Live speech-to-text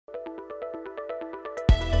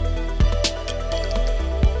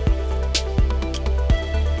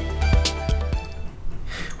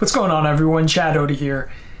What's going on, everyone? Chad Oda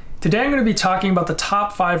here. Today I'm going to be talking about the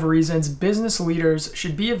top 5 reasons business leaders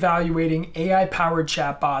should be evaluating AI-powered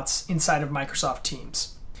chatbots inside of Microsoft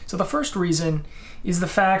Teams. So the first reason is the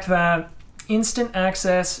fact that instant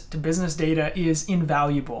access to business data is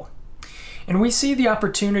invaluable. And we see the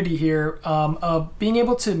opportunity here of being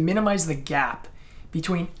able to minimize the gap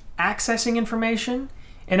between accessing information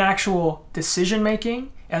and actual decision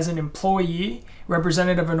making as an employee,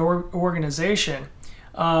 representative of an organization,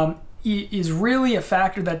 is really a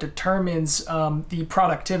factor that determines the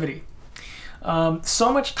productivity.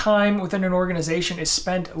 So much time within an organization is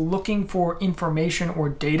spent looking for information or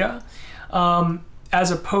data,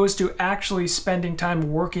 as opposed to actually spending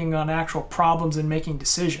time working on actual problems and making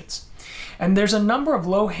decisions. And there's a number of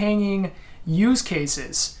low-hanging use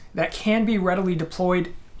cases that can be readily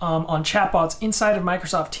deployed on chatbots inside of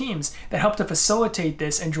Microsoft Teams that help to facilitate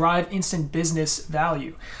this and drive instant business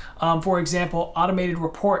value. For example, automated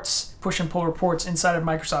reports, push and pull reports inside of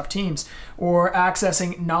Microsoft Teams, or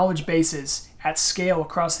accessing knowledge bases at scale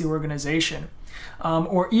across the organization,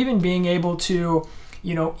 or even being able to,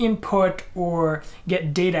 input or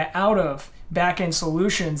get data out of back-end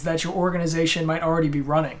solutions that your organization might already be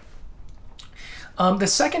running. The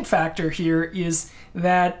second factor here is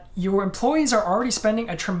that your employees are already spending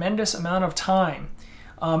a tremendous amount of time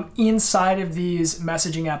inside of these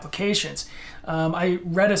messaging applications. I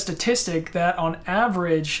read a statistic that on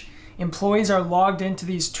average, employees are logged into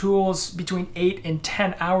these tools between 8 and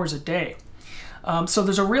 10 hours a day. So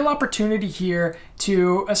there's a real opportunity here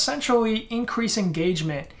to essentially increase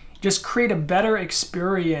engagement, just create a better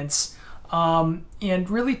experience, and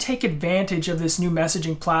really take advantage of this new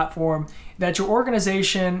messaging platform that your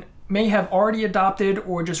organization may have already adopted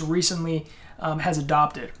or just recently has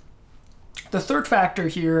adopted. The third factor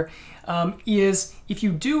here is if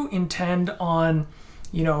you do intend on,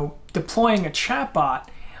 deploying a chatbot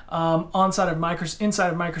inside of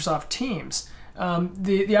Microsoft Teams,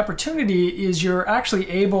 the opportunity is you're actually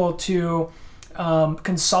able to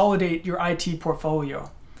consolidate your IT portfolio.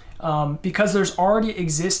 Because there's already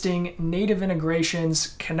existing native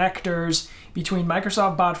integrations, connectors between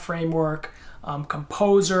Microsoft Bot Framework,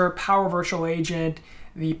 Composer, Power Virtual Agent,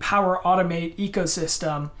 the Power Automate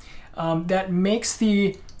ecosystem, that makes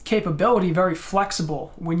the capability very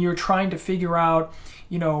flexible when you're trying to figure out,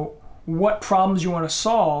 what problems you want to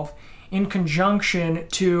solve in conjunction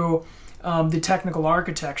to the technical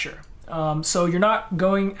architecture. So you're not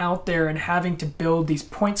going out there and having to build these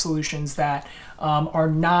point solutions that are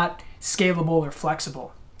not scalable or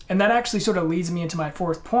flexible. And that actually sort of leads me into my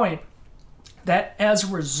fourth point, that as a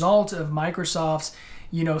result of Microsoft's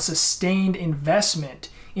sustained investment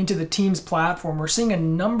into the Teams platform, we're seeing a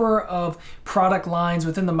number of product lines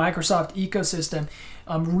within the Microsoft ecosystem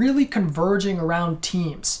really converging around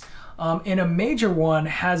Teams. And a major one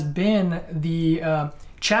has been the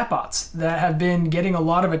chatbots that have been getting a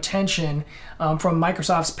lot of attention from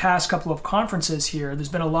Microsoft's past couple of conferences here. There's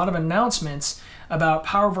been a lot of announcements about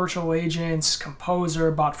Power Virtual Agents,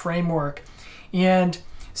 Composer, Bot Framework, and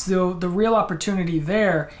so the real opportunity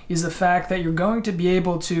there is the fact that you're going to be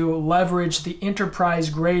able to leverage the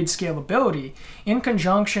enterprise-grade scalability in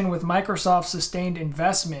conjunction with Microsoft's sustained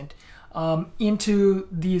investment into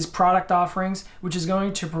these product offerings, which is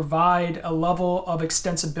going to provide a level of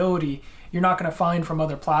extensibility you're not going to find from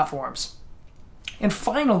other platforms. And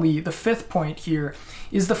finally, the fifth point here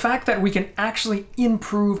is the fact that we can actually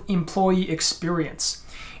improve employee experience.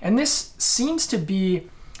 And this seems to be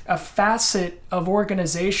a facet of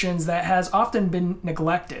organizations that has often been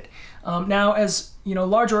neglected. Now, as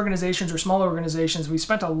large organizations or small organizations, we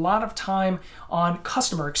spent a lot of time on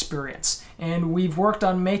customer experience, and we've worked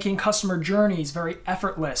on making customer journeys very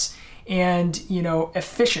effortless and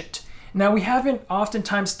efficient. Now, we haven't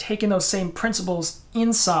oftentimes taken those same principles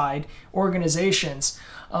inside organizations.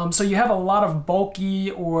 So you have a lot of bulky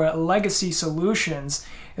or legacy solutions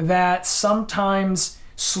that sometimes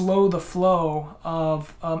slow the flow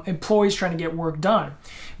of employees trying to get work done.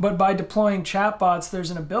 But by deploying chatbots,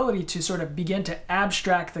 there's an ability to sort of begin to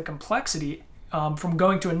abstract the complexity from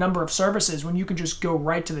going to a number of services when you can just go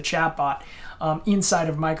right to the chatbot inside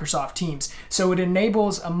of Microsoft Teams. So it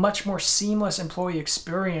enables a much more seamless employee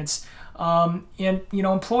experience. And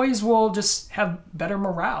employees will just have better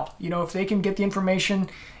morale. If they can get the information,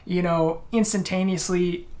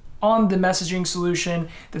 instantaneously on the messaging solution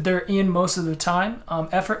that they're in most of the time,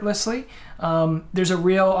 effortlessly, there's a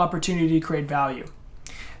real opportunity to create value.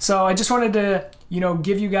 So I just wanted to,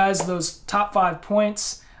 give you guys those top 5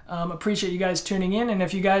 points. Appreciate you guys tuning in. And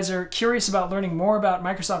if you guys are curious about learning more about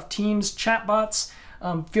Microsoft Teams chatbots,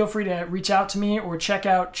 feel free to reach out to me or check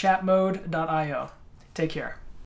out chatmode.io. Take care.